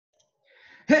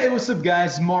Hey, what's up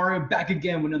guys? Mario back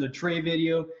again with another trade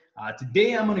video.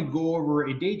 Today I'm going to go over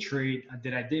a day trade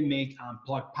that I did make on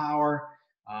Plug Power.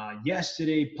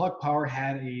 Yesterday, Plug Power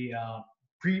had a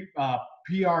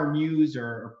PR news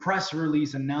or press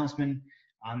release announcement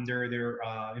on their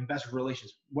investor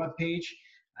relations webpage.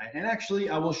 And actually,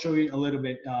 I will show you a little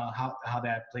bit how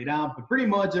that played out. But pretty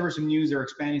much there was some news. They're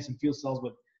expanding some fuel cells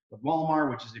with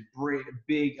Walmart, which is a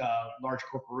big, large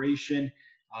corporation.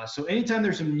 So anytime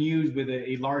there's some news with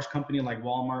a large company like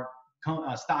Walmart,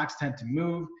 stocks tend to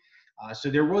move. So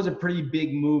there was a pretty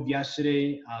big move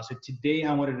yesterday. So today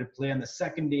I wanted to play on the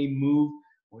second day move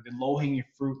with the low-hanging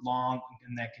fruit long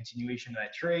and that continuation of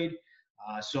that trade.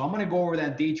 So I'm going to go over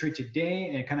that day trade today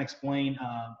and kind of explain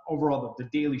overall the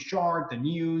daily chart, the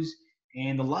news,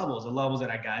 and the levels that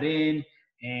I got in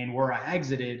and where I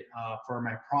exited for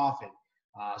my profit.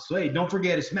 So hey, don't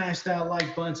forget to smash that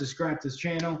like button, subscribe to this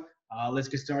channel. Let's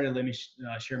get started. Let me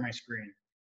share my screen.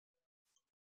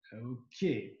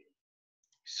 Okay.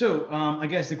 So I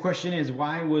guess the question is,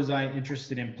 why was I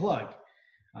interested in Plug?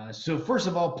 So first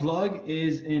of all, Plug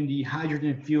is in the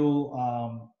hydrogen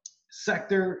fuel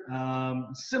sector,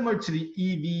 similar to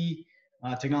the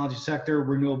EV technology sector,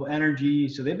 renewable energy.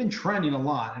 So they've been trending a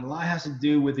lot, and a lot has to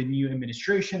do with the new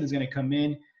administration that's going to come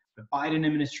in, the Biden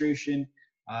administration,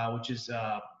 which is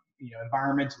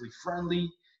environmentally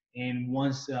friendly and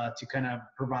wants to kind of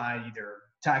provide either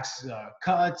tax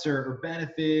cuts or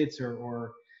benefits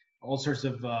or all sorts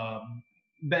of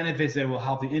benefits that will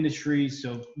help the industry.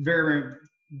 So very,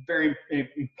 very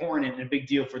important and a big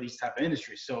deal for these type of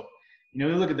industries. So, you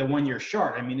look at the 1 year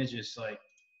chart. I mean, it's just like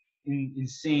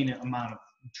insane amount of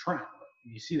trend.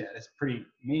 You see that, it's pretty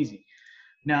amazing.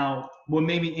 Now, what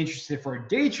made me interested for a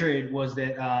day trade was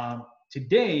that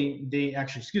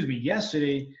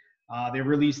yesterday, they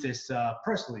released this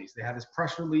press release. They have this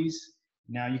press release.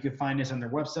 Now you can find this on their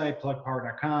website,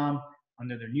 plugpower.com,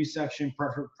 under their news section,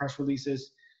 press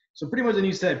releases. So pretty much the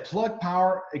news said, Plug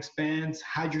Power expands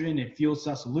hydrogen and fuel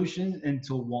cell solutions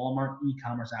into Walmart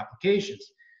e-commerce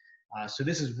applications. So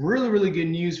this is really, really good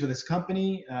news for this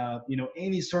company.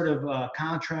 Any sort of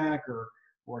contract or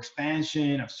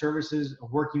expansion of services of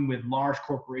working with large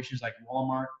corporations like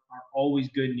Walmart are always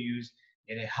good news.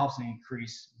 And it helps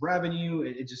increase revenue.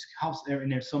 It just helps in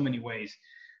there's so many ways.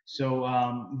 So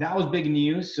that was big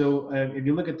news. So if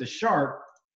you look at the chart,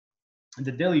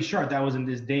 the daily chart, that was in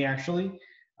this day actually.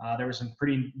 There was some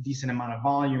pretty decent amount of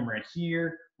volume right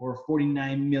here, where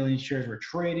 49 million shares were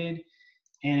traded.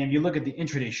 And if you look at the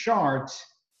intraday chart,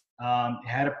 it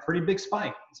had a pretty big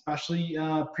spike, especially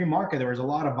pre-market. There was a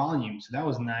lot of volume, so that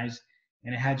was nice.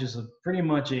 And it had just pretty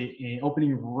much a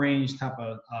opening range type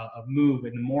of move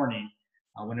in the morning.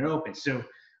 When it opens. So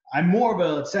I'm more of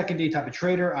a second day type of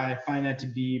trader. I find that to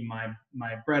be my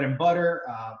bread and butter.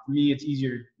 For me, it's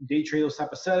easier to day trade those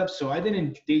type of setups. So I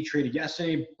didn't day trade it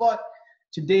yesterday, but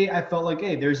today I felt like,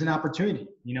 hey, there's an opportunity.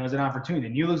 There's an opportunity.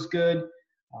 The news looks good.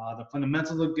 The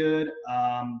fundamentals look good.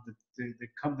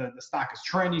 The stock is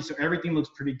trendy, so everything looks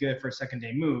pretty good for a second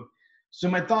day move. So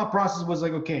my thought process was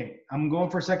like, okay, I'm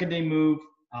going for a second day move.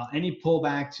 Any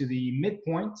pullback to the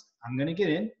midpoint, I'm gonna get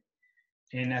in.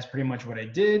 And that's pretty much what I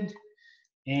did.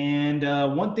 And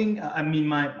one thing, I mean,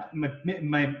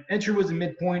 my entry was a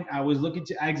midpoint. I was looking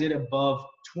to exit above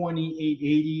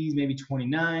 2880s, maybe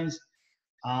 29s.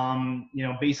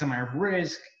 Based on my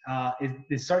risk,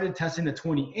 it started testing the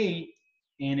 28,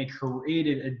 and it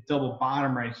created a double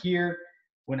bottom right here.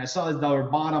 When I saw this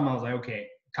double bottom, I was like, okay,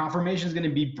 confirmation is going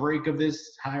to be break of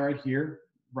this high right here,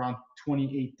 around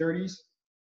 2830s,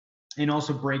 and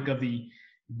also break of the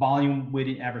volume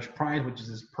weighted average price, which is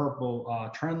this purple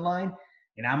trend line,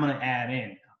 and I'm going to add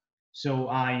in. So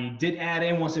I did add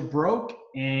in once it broke,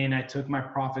 and I took my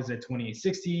profits at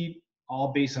 2860,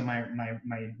 all based on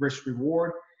my risk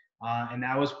reward, and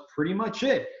that was pretty much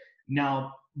it.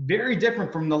 Now, very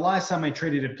different from the last time I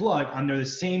traded a Plug under the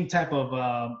same type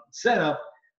of setup.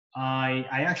 I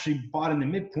actually bought in the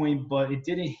midpoint, but it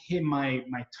didn't hit my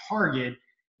target.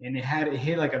 And it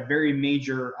hit like a very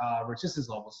major resistance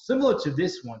level, similar to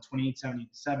this one,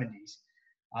 2870s.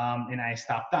 And I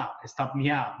stopped out. It stopped me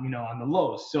out, on the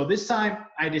lows. So this time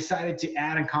I decided to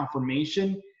add in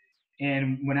confirmation.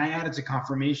 And when I added to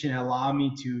confirmation, it allowed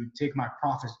me to take my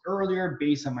profits earlier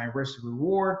based on my risk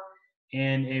reward.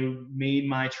 And it made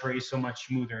my trade so much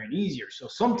smoother and easier. So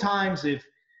sometimes if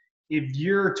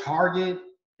your target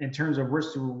in terms of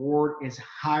risk to reward is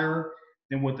higher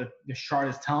than what the chart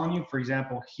is telling you. For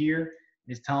example, here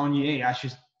is telling you, hey, I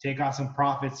should take out some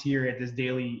profits here at this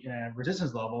daily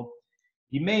resistance level.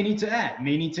 You may need to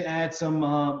add some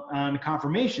on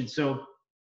confirmation. So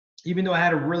even though I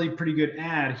had a really pretty good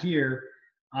ad here,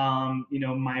 you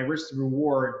know, my risk to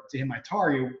reward to hit my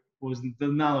target was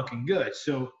not looking good.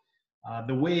 So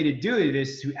the way to do it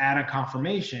is to add a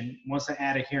confirmation. Once I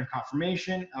added here in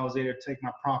confirmation, I was able to take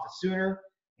my profit sooner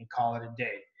and call it a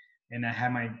day. And I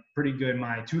had my pretty good,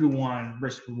 my 2-to-1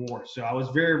 risk reward. So I was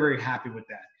very, very happy with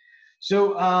that.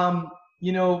 So,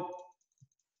 you know,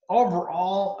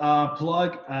 overall,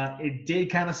 plug, it did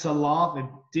kind of sell off. It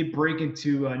did break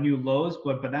into new lows,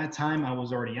 but by that time I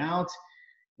was already out.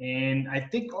 And I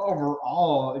think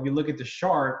overall, if you look at the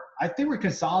chart, I think we're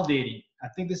consolidating. I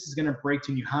think this is going to break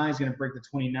to new highs, going to break the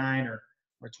 29 or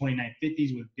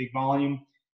 29.50s with big volume.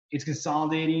 It's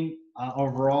consolidating.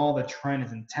 Overall, the trend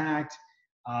is intact.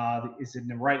 It's in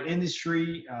the right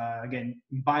industry. Again,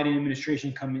 Biden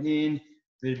administration coming in,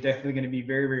 they're definitely going to be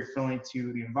very, very friendly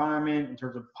to the environment in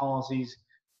terms of policies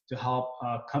to help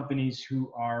companies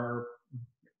who are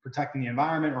protecting the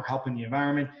environment or helping the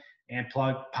environment. And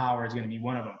Plug Power is going to be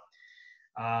one of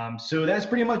them. So that's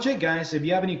pretty much it, guys. If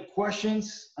you have any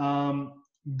questions,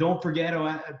 don't forget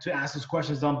to ask those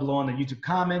questions down below in the YouTube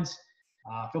comments.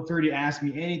 Feel free to ask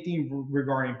me anything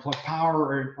regarding Plug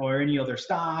Power or any other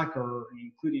stock, or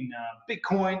including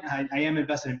Bitcoin. I am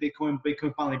invested in Bitcoin.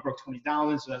 Bitcoin finally broke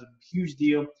 $20, so that's a huge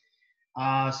deal.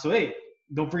 So hey,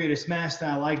 don't forget to smash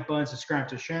that like button, subscribe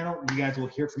to the channel, and you guys will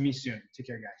hear from me soon. Take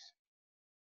care, guys.